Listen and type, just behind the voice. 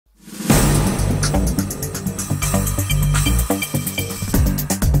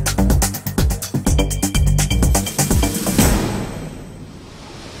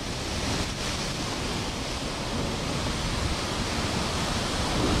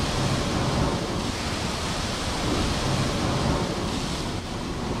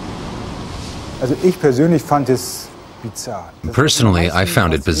Personally, I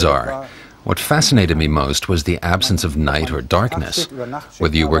found it bizarre. What fascinated me most was the absence of night or darkness.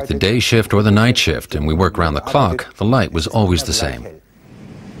 Whether you work the day shift or the night shift, and we work round the clock, the light was always the same.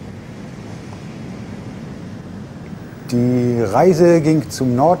 We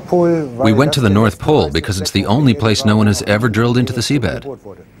went to the North Pole because it's the only place no one has ever drilled into the seabed.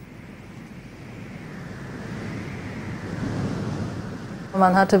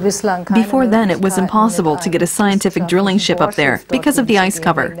 Before then, it was impossible to get a scientific drilling ship up there because of the ice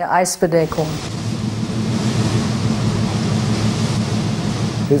cover.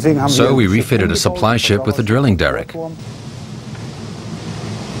 So we refitted a supply ship with a drilling derrick.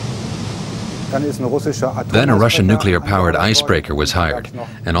 Then a Russian nuclear-powered icebreaker was hired,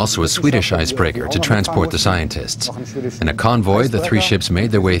 and also a Swedish icebreaker to transport the scientists. In a convoy, the three ships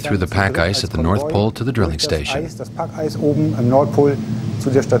made their way through the pack ice at the North Pole to the drilling station.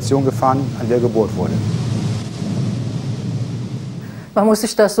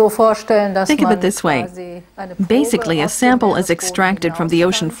 Think of it this way. Basically, a sample is extracted from the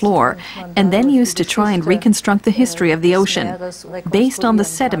ocean floor and then used to try and reconstruct the history of the ocean based on the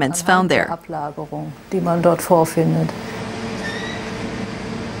sediments found there.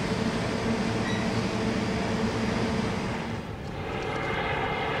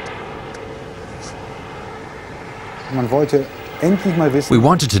 We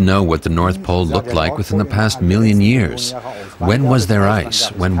wanted to know what the North Pole looked like within the past million years. When was there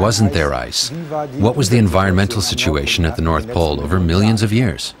ice? When wasn't there ice? What was the environmental situation at the North Pole over millions of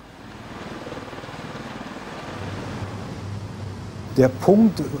years? The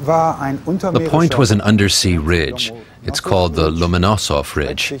point was an undersea ridge. It's called the Lomonosov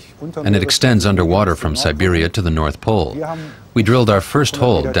Ridge, and it extends underwater from Siberia to the North Pole. We drilled our first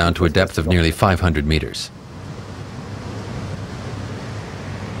hole down to a depth of nearly 500 meters.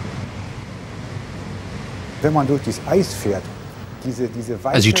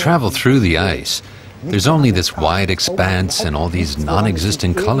 As you travel through the ice, there's only this wide expanse and all these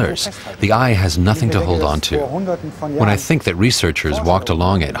non-existent colors. The eye has nothing to hold on to. When I think that researchers walked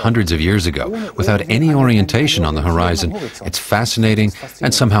along it hundreds of years ago without any orientation on the horizon, it's fascinating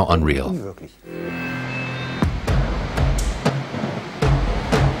and somehow unreal.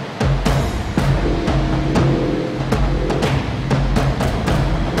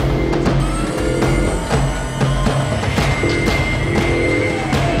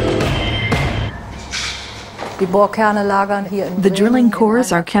 The drilling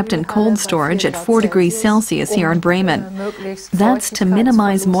cores are kept in cold storage at 4 degrees Celsius here in Bremen. That's to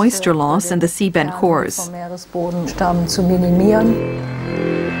minimize moisture loss in the seabed cores.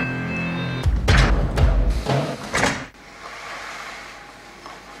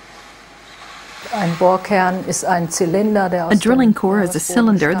 A drilling core is a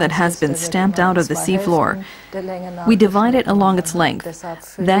cylinder that has been stamped out of the seafloor. We divide it along its length.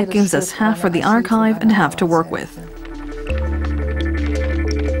 That gives us half for the archive and half to work with.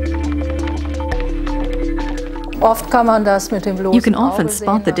 You can often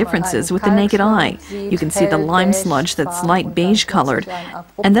spot the differences with the naked eye. You can see the lime sludge that's light beige colored,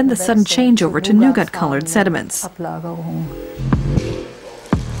 and then the sudden changeover to nougat colored sediments.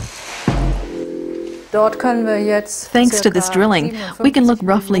 Thanks to this drilling, we can look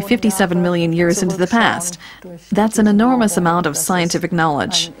roughly 57 million years into the past. That's an enormous amount of scientific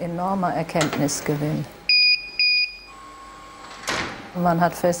knowledge.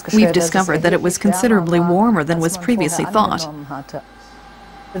 We've discovered that it was considerably warmer than was previously thought.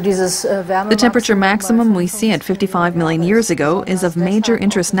 The temperature maximum we see at 55 million years ago is of major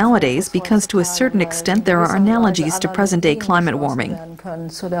interest nowadays because to a certain extent there are analogies to present-day climate warming.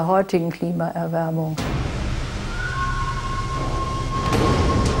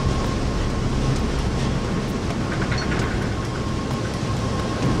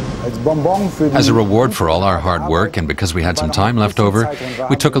 As a reward for all our hard work and because we had some time left over,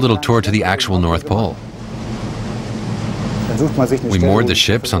 we took a little tour to the actual North Pole. We moored the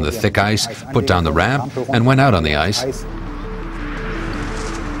ships on the thick ice, put down the ramp, and went out on the ice.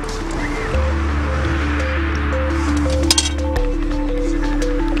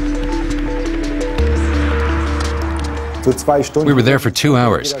 We were there for 2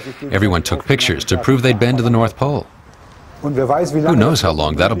 hours. Everyone took pictures to prove they'd been to the North Pole. Who knows how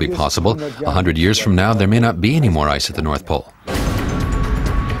long that'll be possible? 100 years from now, there may not be any more ice at the North Pole.